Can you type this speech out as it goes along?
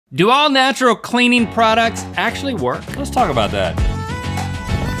Do all natural cleaning products actually work? Let's talk about that.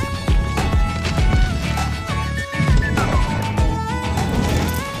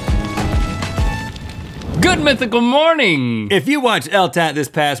 Good mythical morning! If you watched LTAT this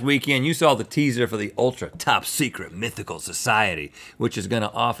past weekend, you saw the teaser for the ultra top secret Mythical Society, which is gonna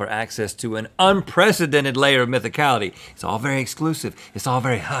offer access to an unprecedented layer of mythicality. It's all very exclusive, it's all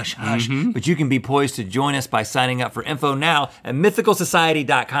very hush hush, but you can be poised to join us by signing up for info now at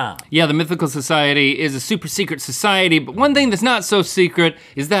mythicalsociety.com. Yeah, the Mythical Society is a super secret society, but one thing that's not so secret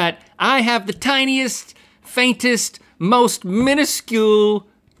is that I have the tiniest, faintest, most minuscule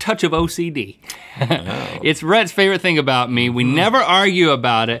touch of OCD. It's Rhett's favorite thing about me. We never argue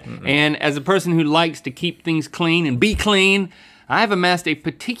about it. And as a person who likes to keep things clean and be clean, I have amassed a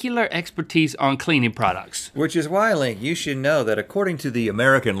particular expertise on cleaning products. Which is why, Link, you should know that according to the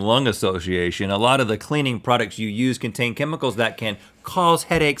American Lung Association, a lot of the cleaning products you use contain chemicals that can cause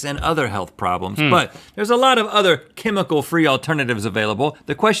headaches and other health problems. But there's a lot of other chemical-free alternatives available.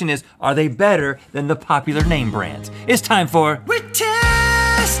 The question is, are they better than the popular name brands? It's time for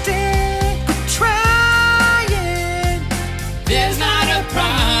There's not a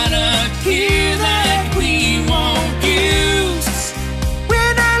product here that we won't use.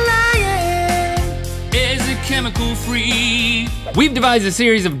 We're not lying. Is it chemical free? We've devised a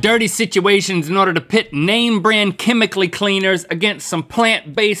series of dirty situations in order to pit name brand chemically cleaners against some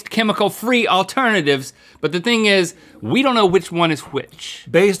plant-based chemical-free alternatives. But the thing is, we don't know which one is which.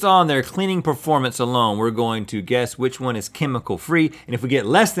 Based on their cleaning performance alone, we're going to guess which one is chemical free. And if we get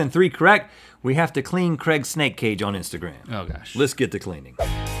less than 3 correct, we have to clean Craig's snake cage on Instagram. Oh gosh. Let's get to cleaning.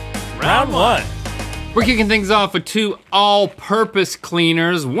 Round 1. We're kicking things off with 2 all-purpose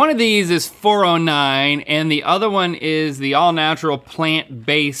cleaners. One of these is 409, and the other one is the all-natural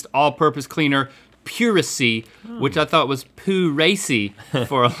plant-based all-purpose cleaner, Puracy, which I thought was poo racy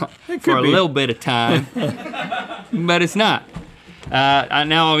for a little bit of time, but it's not.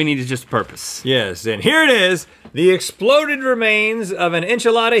 Now all we need is just purpose. Yes, and here it is, the exploded remains of an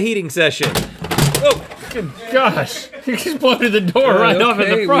enchilada heating session. Oh, Good gosh, you exploded the door right off in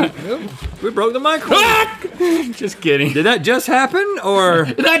the front. We broke the microwave. Just kidding. Did that just happen, or?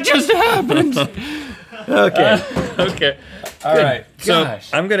 That just happened. Okay. Okay. All right. So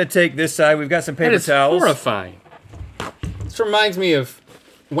gosh. I'm gonna take this side. We've got some paper That is towels. horrifying. This reminds me of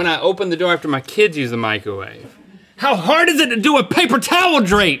when I opened the door after my kids use the microwave. How hard is it to do a paper towel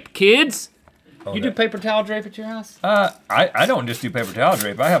drape, kids? Oh, You do paper towel drape at your house? I don't just do paper towel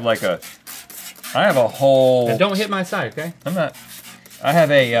drape. I have a whole. And don't hit my side, okay? I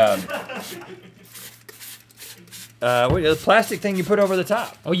have a a plastic thing you put over the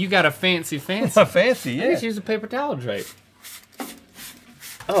top. Oh, you got a fancy. Fancy, I yeah. just use a paper towel drape.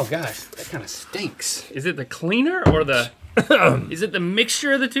 Oh gosh, that kind of stinks. Is it the cleaner or the, is it the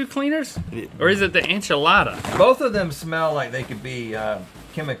mixture of the 2 cleaners? Or is it the enchilada? Both of them smell like they could be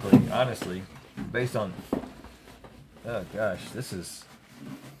chemically, honestly, based on. Oh gosh, this is.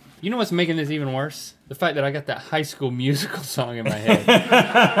 You know what's making this even worse? The fact that I got that High School Musical song in my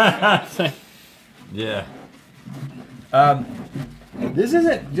head. Yeah. This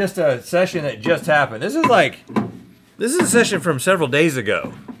isn't just a session that just happened. This is a session from several days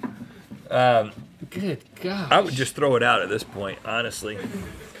ago. Good God. I would just throw it out at this point, honestly.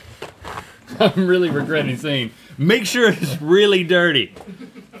 I'm really regretting saying, make sure it's really dirty.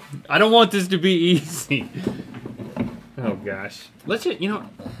 I don't want this to be easy. Oh gosh. Let's just,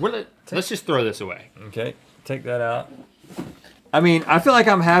 let's just throw this away. Okay, take that out. I mean, I feel like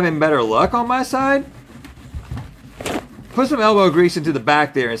I'm having better luck on my side. Put some elbow grease into the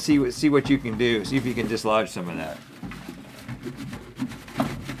back there and see what you can do. See if you can dislodge some of that.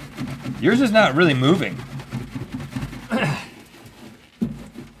 Yours is not really moving.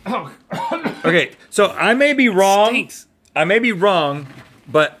 Oh. Okay, so I may be wrong. Stinks. I may be wrong,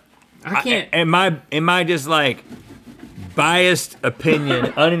 but I can't. Am I just like biased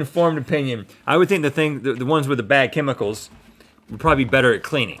opinion, uninformed opinion? I would think the ones with the bad chemicals would probably be better at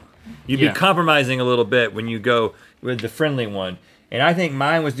cleaning. You'd be compromising a little bit when you go with the friendly one, and I think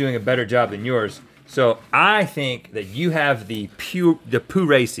mine was doing a better job than yours. So I think that you have the poo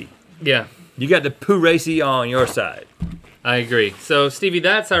racy. Yeah. You got the poo racy on your side. I agree. So Stevie,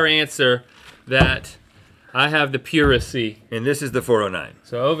 that's our answer. That I have the Puracy. And this is the 409.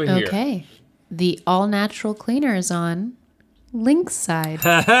 So over here. Okay. The all-natural cleaner is on Link's side.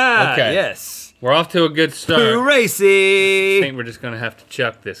 Okay. Yes. We're off to a good start. Poo racy. I think we're just gonna have to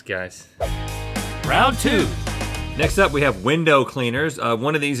chuck this, guys. Round 2. Next up, we have window cleaners.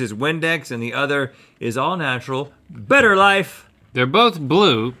 One of these is Windex, and the other is all natural. Better Life. They're both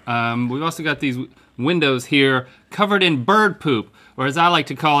blue. We've also got these windows here covered in bird poop, or as I like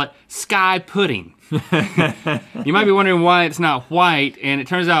to call it, sky pudding. You might be wondering why it's not white, and it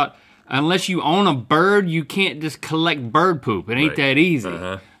turns out unless you own a bird, you can't just collect bird poop. It ain't that easy.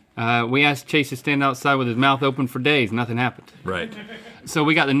 We asked Chase to stand outside with his mouth open for days. Nothing happened. Right. So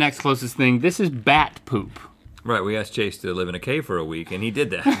we got the next closest thing. This is bat poop. Right, we asked Chase to live in a cave for a week, and he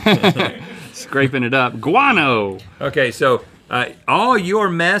did that. Scraping it up. Guano. Okay, so all your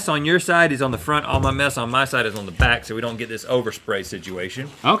mess on your side is on the front, all my mess on my side is on the back, so we don't get this overspray situation.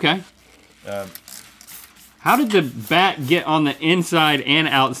 Okay. How did the bat get on the inside and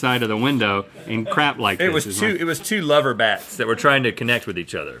outside of the window and crap like this? It was two lover bats that were trying to connect with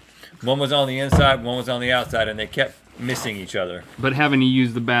each other. One was on the inside, one was on the outside, and they kept missing each other. But having to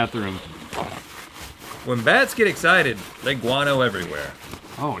use the bathroom. When bats get excited, they guano everywhere.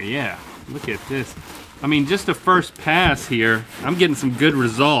 Oh yeah, look at this. I mean, just the first pass here, I'm getting some good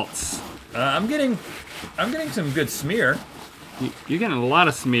results. I'm getting some good smear. You're getting a lot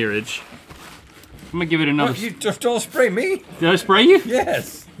of smearage. I'm gonna give it another. What, you just don't spray me? Did I spray you?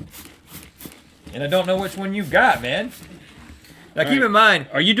 Yes. And I don't know which one you got, man. Now keep in mind.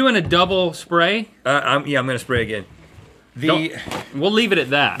 Are you doing a double spray? I'm gonna spray again. We'll leave it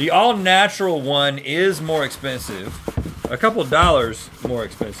at that. The all-natural one is more expensive, a couple dollars more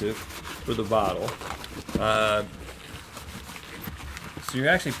expensive for the bottle. So you're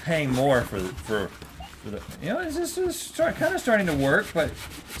actually paying more for the. You know, it's just kind of starting to work, but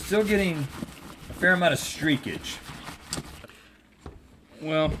still getting a fair amount of streakage.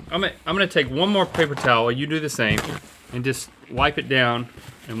 Well, I'm gonna take one more paper towel. You do the same, and just wipe it down,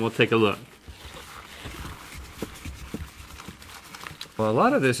 and we'll take a look. Well, a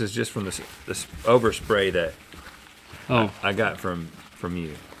lot of this is just from this overspray that I got from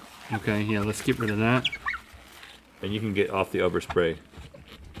you. Okay, yeah, let's get rid of that. And you can get off the overspray.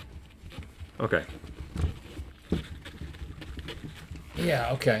 Okay.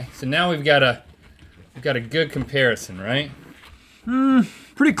 Yeah, okay. So now we've got a good comparison, right?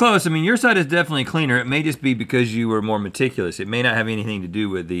 Pretty close. I mean, your side is definitely cleaner. It may just be because you were more meticulous. It may not have anything to do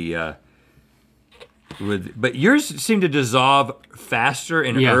with the but yours seem to dissolve faster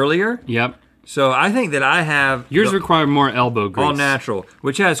and earlier. Yep. So I think that I have yours require more elbow grease. All natural,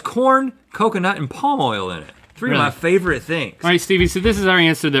 which has corn, coconut, and palm oil in it. Three of my favorite things. All right, Stevie. So this is our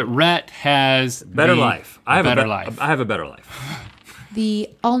answer that Rhett has better life. I have better life. I have a better life. The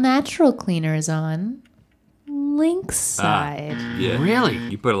all-natural cleaner is on Link's side. Yeah. Really?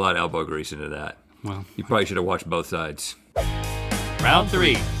 You put a lot of elbow grease into that. Well, you probably should have watched both sides. Round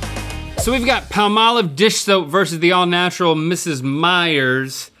 3. So we've got Palmolive dish soap versus the all-natural Mrs.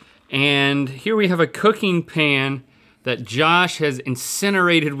 Myers. And here we have a cooking pan that Josh has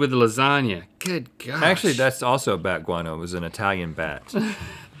incinerated with lasagna. Good gosh. Actually, that's also a bat guano. It was an Italian bat.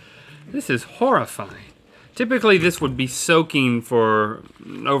 This is horrifying. Typically, this would be soaking for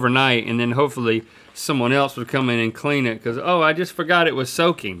overnight, and then hopefully someone else would come in and clean it because, oh, I just forgot it was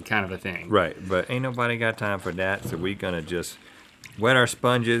soaking, kind of a thing. Right, but ain't nobody got time for that, so we're gonna just wet our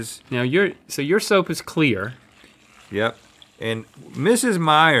sponges. Now, your soap is clear. Yep, and Mrs.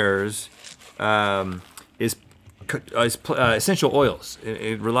 Myers is essential oils.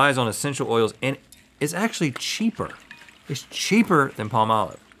 It relies on essential oils, and it's actually cheaper. It's cheaper than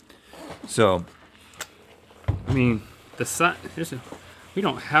Palmolive. So, I mean, we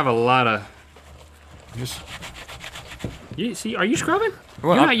don't have a lot of. Are you scrubbing?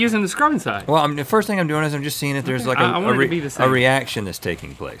 Well, You're not using the scrubbing side. Well, the first thing I'm doing is I'm just seeing if there's like a reaction that's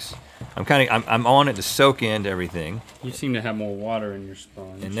taking place. I'm on it to soak into everything. You seem to have more water in your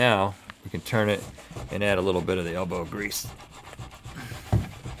sponge. And now we can turn it and add a little bit of the elbow grease.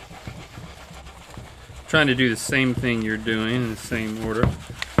 Trying to do the same thing you're doing in the same order.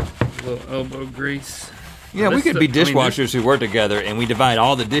 A little elbow grease. Yeah, we could be dishwashers who work together and we divide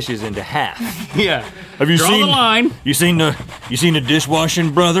all the dishes into half. Yeah. Have you Draw seen the line? You seen the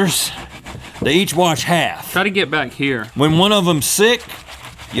dishwashing brothers? They each wash half. Try to get back here. When one of them's sick,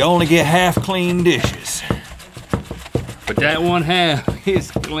 you only get half clean dishes. But that one half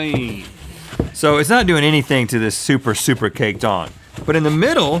is clean. So it's not doing anything to this super caked on. But in the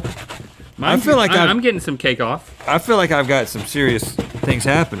middle, I feel like I'm getting some cake off. I feel like I've got some serious things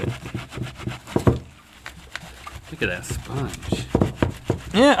happening. Look at that sponge.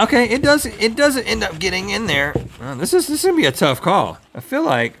 Yeah, okay, it doesn't end up getting in there. This is gonna be a tough call. I feel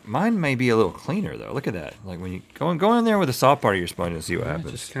like mine may be a little cleaner though. Look at that. Like when you go in there with the soft part of your sponge and see what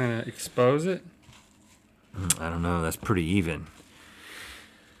happens. Just kind of expose it. I don't know. That's pretty even.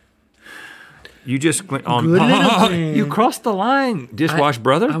 You just went on. You crossed the line, dishwash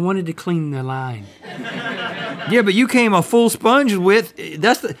brother. I wanted to clean the line. Yeah, but you came a full sponge with.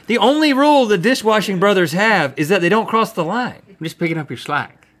 That's the only rule the dishwashing brothers have is that they don't cross the line. I'm just picking up your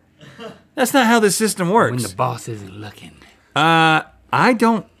slack. That's not how this system works. When the boss isn't looking. I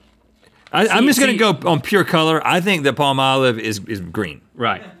don't. I'm just gonna see- go on pure color. I think that Palmolive is green.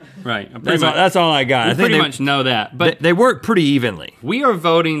 Right, right. That's all I got. I think pretty much know that. But they work pretty evenly. we are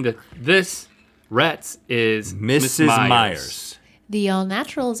voting that this Rhett's is Mrs. Myers. The all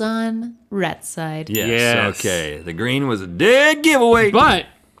natural's on Rhett's side. Yes. Yes. Okay. The green was a dead giveaway. But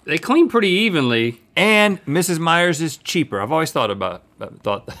they clean pretty evenly. And Mrs. Myers is cheaper. I've always thought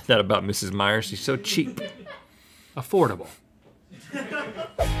that about Mrs. Myers. She's so cheap. Affordable.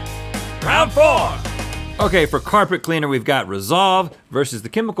 Round 4. Okay, for carpet cleaner, we've got Resolve versus the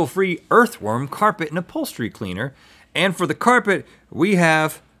chemical-free Earthworm Carpet and Upholstery Cleaner. And for the carpet, we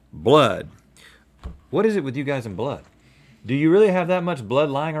have Blood. What is it with you guys and blood? Do you really have that much blood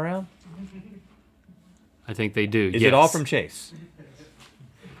lying around? I think they do. Is it all from Chase?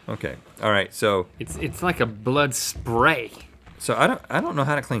 Okay. All right. So It's like a blood spray. I don't know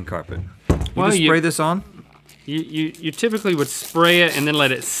how to clean carpet. Well, Just spray this on. You typically would spray it and then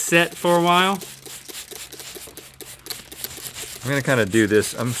let it set for a while. I'm gonna kind of do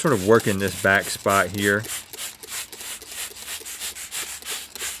this. I'm sort of working this back spot here.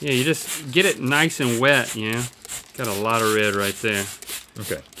 Yeah, you just get it nice and wet, you know? Got a lot of red right there.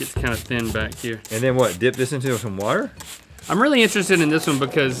 Okay. Gets kind of thin back here. And then what? Dip this into some water? I'm really interested in this one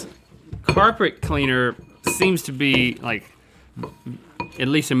because carpet cleaner seems to be like, at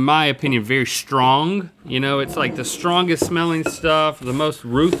least in my opinion, very strong. You know, it's like the strongest smelling stuff, the most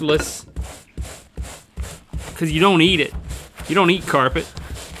ruthless. Because you don't eat it. You don't eat carpet,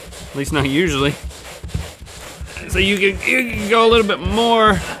 at least not usually. So you can go a little bit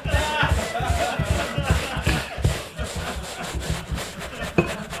more.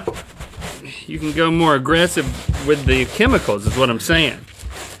 You can go more aggressive with the chemicals, is what I'm saying.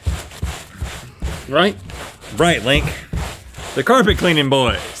 Right? Right, Link. The carpet cleaning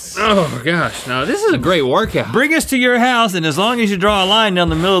boys. Oh gosh, no, this is a great workout. Bring us to your house, and as long as you draw a line down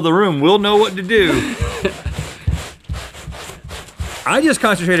the middle of the room, we'll know what to do. I just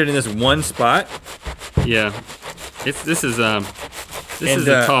concentrated in this one spot. Yeah, this is a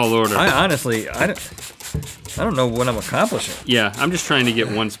tall order. I honestly, I don't know what I'm accomplishing. Yeah, I'm just trying to get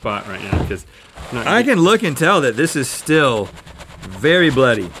one spot right now because I can look and tell that this is still very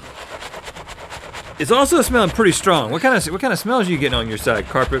bloody. It's also smelling pretty strong. What kind of smells are you getting on your side,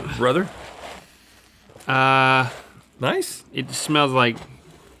 carpet brother? Nice. It smells like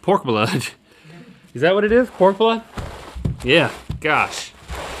pork blood. Is that what it is? Pork blood? Yeah. Gosh.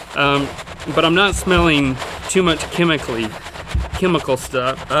 But I'm not smelling too much chemical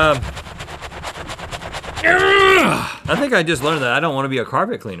stuff. I think I just learned that I don't want to be a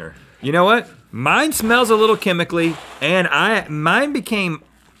carpet cleaner. You know what? Mine smells a little chemically, and mine became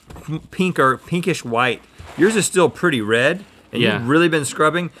pinkish white. Yours is still pretty red, and Yeah. you've really been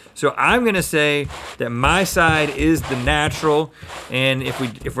scrubbing. So I'm gonna say that my side is the natural, and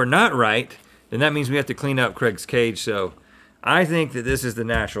if we're not right, then that means we have to clean up Craig's cage. So I think that this is the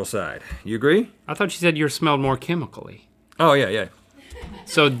natural side. You agree? I thought you said yours smelled more chemically. Oh yeah.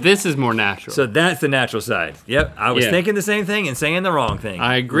 So this is more natural. So that's the natural side. Yep, I was Yeah. thinking the same thing and saying the wrong thing.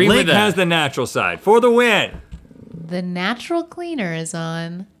 I agree Link with that. has the natural side for the win. The natural cleaner is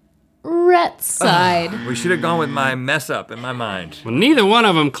on Rhett's side. We should have gone with my mess up in my mind. Well, neither one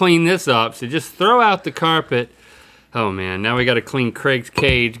of them cleaned this up, so just throw out the carpet. Oh man, now we gotta clean Craig's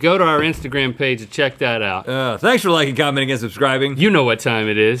cage. Go to our Instagram page to check that out. Thanks for liking, commenting, and subscribing. You know what time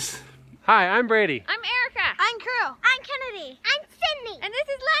it is. Hi, I'm Brady, I'm Erica. I'm Crew. I'm Kennedy. I'm Sydney. And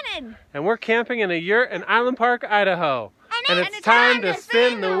this is Lennon. and we're camping in a yurt in Island Park, Idaho. And it's time to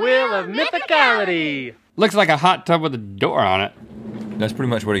spin the wheel of mythicality. Looks like a hot tub with a door on it. That's pretty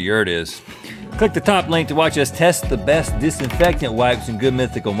much what a yurt is. Click the top link to watch us test the best disinfectant wipes and good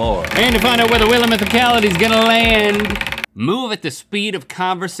mythical more. And to find out where the wheel of mythicality is gonna land, move at the speed of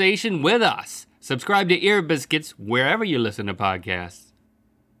conversation with us. Subscribe to Ear Biscuits wherever you listen to podcasts.